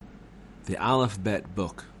The Aleph-Bet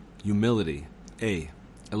book. Humility. A.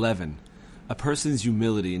 11. A person's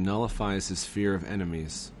humility nullifies his fear of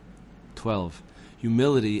enemies. 12.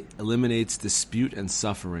 Humility eliminates dispute and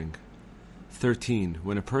suffering. 13.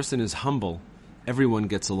 When a person is humble, everyone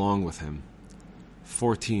gets along with him.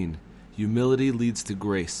 14. Humility leads to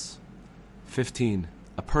grace. 15.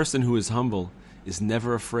 A person who is humble is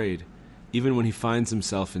never afraid, even when he finds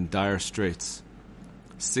himself in dire straits.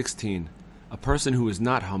 16. A person who is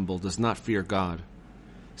not humble does not fear God.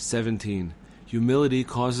 17. Humility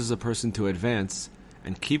causes a person to advance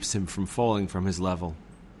and keeps him from falling from his level.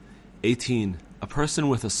 18. A person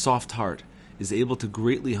with a soft heart is able to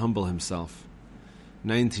greatly humble himself.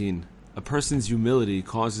 19. A person's humility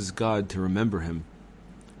causes God to remember him.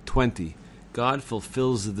 20. God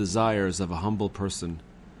fulfills the desires of a humble person.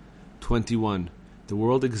 21. The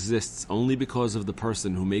world exists only because of the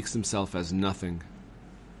person who makes himself as nothing.